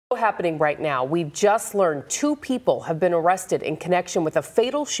happening right now. We've just learned 2 people have been arrested in connection with a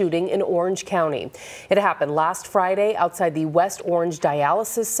fatal shooting in Orange County. It happened last Friday outside the West Orange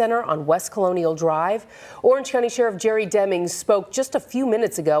Dialysis Center on West Colonial Drive. Orange County Sheriff Jerry Demings spoke just a few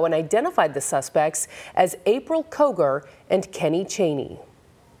minutes ago and identified the suspects as April Koger and Kenny Cheney.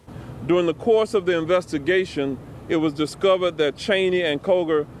 During the course of the investigation, it was discovered that Cheney and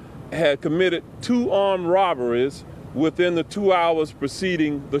Koger had committed 2 armed robberies within the 2 hours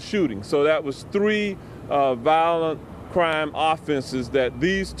preceding the shooting. So that was 3 violent crime offenses that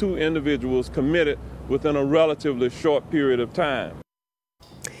these 2 individuals committed within a relatively short period of time.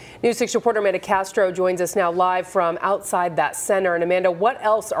 News 6 reporter Amanda Castro joins us now live from outside that center. And Amanda, what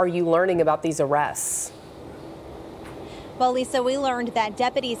else are you learning about these arrests? Well, Lisa, we learned that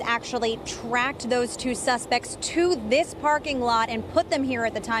deputies actually tracked those 2 suspects to this parking lot and put them here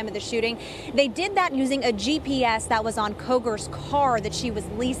at the time of the shooting. They did that using a GPS that was on Koger's car that she was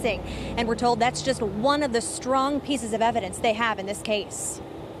leasing. And we're told that's just one of the strong pieces of evidence they have in this case.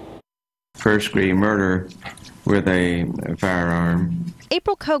 First-degree murder with a firearm.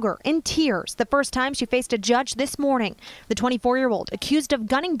 April Koger in tears the first time she faced a judge this morning. The 24-year-old accused of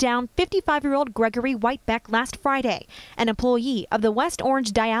gunning down 55-year-old Gregory Whitebeck last Friday, an employee of the West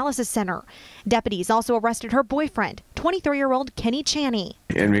Orange Dialysis Center. Deputies also arrested her boyfriend, 23-year-old Kenny Cheney.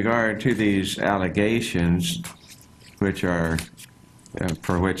 In regard to these allegations, which are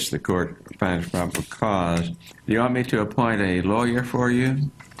for which the court finds probable cause, do you want me to appoint a lawyer for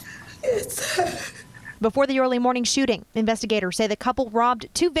you? Before the early morning shooting, investigators say the couple robbed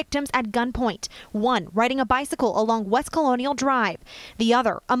 2 victims at gunpoint, one riding a bicycle along West Colonial Drive, the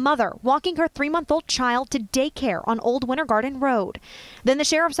other a mother walking her 3-month-old child to daycare on Old Winter Garden Road. Then the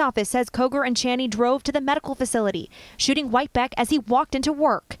sheriff's office says Koger and Cheney drove to the medical facility, shooting Whitebeck as he walked into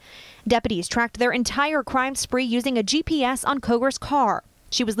work. Deputies tracked their entire crime spree using a GPS on Koger's car.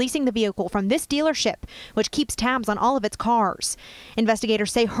 She was leasing the vehicle from this dealership, which keeps tabs on all of its cars. Investigators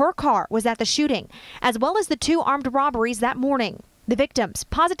say her car was at the shooting, as well as the 2 armed robberies that morning. The victims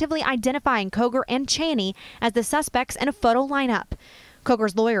positively identifying Koger and Cheney as the suspects in a photo lineup.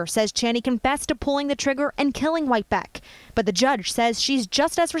 Koger's lawyer says Cheney confessed to pulling the trigger and killing Whitebeck, but the judge says she's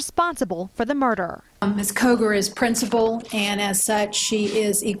just as responsible for the murder. Ms. Koger is principal, and as such, she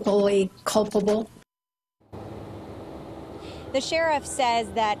is equally culpable. The sheriff says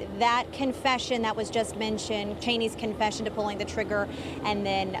that confession that was just mentioned, Cheney's confession to pulling the trigger, and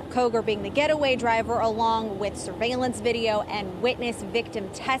then Koger being the getaway driver, along with surveillance video and witness victim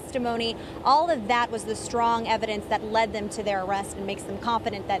testimony, all of that was the strong evidence that led them to their arrest and makes them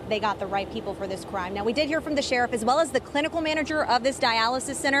confident that they got the right people for this crime. Now, we did hear from the sheriff as well as the clinical manager of this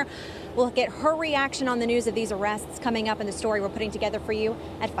dialysis center. We'll get her reaction on the news of these arrests coming up in the story we're putting together for you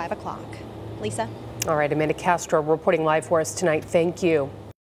at 5 o'clock. Lisa? All right, Amanda Castro reporting live for us tonight. Thank you.